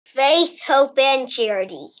Faith, hope, and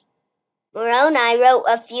charity. Moroni wrote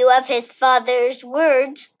a few of his father's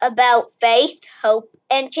words about faith, hope,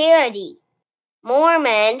 and charity.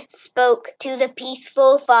 Mormon spoke to the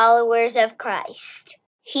peaceful followers of Christ.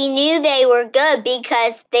 He knew they were good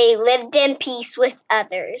because they lived in peace with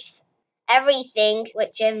others. Everything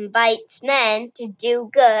which invites men to do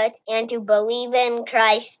good and to believe in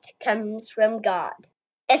Christ comes from God.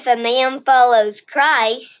 If a man follows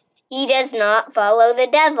Christ, he does not follow the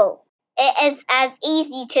devil. It is as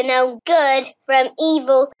easy to know good from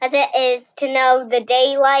evil as it is to know the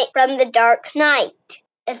daylight from the dark night.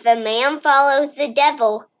 If a man follows the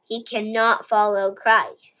devil, he cannot follow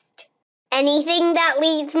Christ. Anything that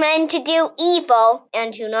leads men to do evil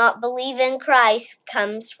and to not believe in Christ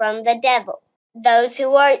comes from the devil. Those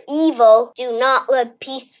who are evil do not live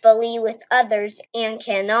peacefully with others and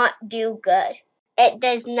cannot do good. It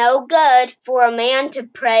does no good for a man to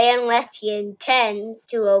pray unless he intends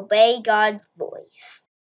to obey God's voice.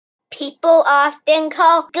 People often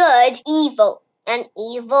call good evil and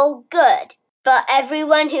evil good. But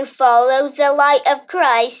everyone who follows the light of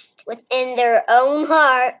Christ within their own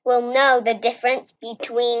heart will know the difference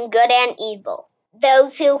between good and evil.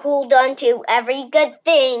 Those who hold on to every good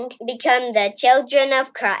thing become the children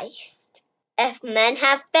of Christ. If men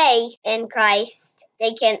have faith in Christ,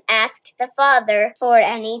 they can ask the Father for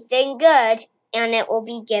anything good, and it will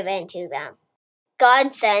be given to them.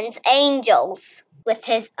 God sends angels. With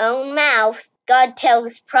his own mouth, God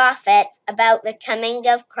tells prophets about the coming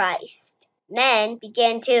of Christ. Men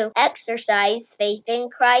begin to exercise faith in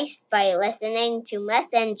Christ by listening to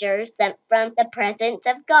messengers sent from the presence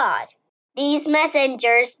of God. These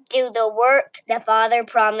messengers do the work the Father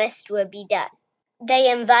promised would be done.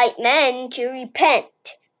 They invite men to repent,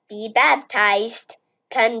 be baptized,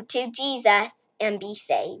 come to Jesus, and be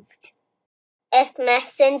saved. If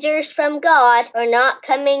messengers from God are not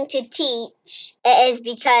coming to teach, it is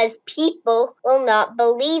because people will not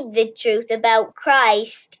believe the truth about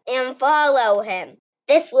Christ and follow him.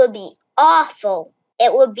 This would be awful.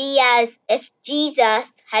 It would be as if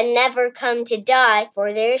Jesus had never come to die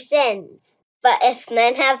for their sins. But if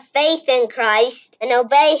men have faith in Christ and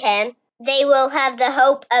obey him, they will have the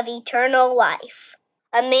hope of eternal life.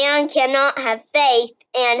 A man cannot have faith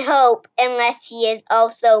and hope unless he is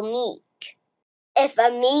also meek. If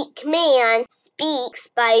a meek man speaks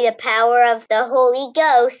by the power of the Holy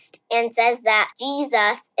Ghost and says that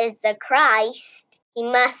Jesus is the Christ, he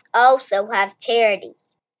must also have charity.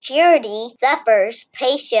 Charity suffers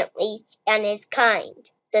patiently and is kind,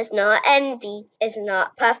 does not envy, is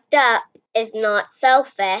not puffed up, is not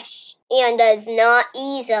selfish, and does not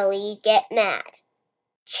easily get mad.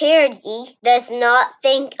 Charity does not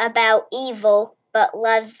think about evil, but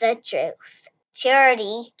loves the truth.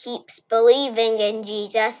 Charity keeps believing in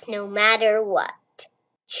Jesus no matter what.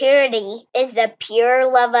 Charity is the pure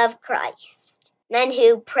love of Christ. Men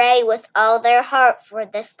who pray with all their heart for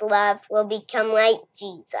this love will become like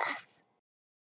Jesus.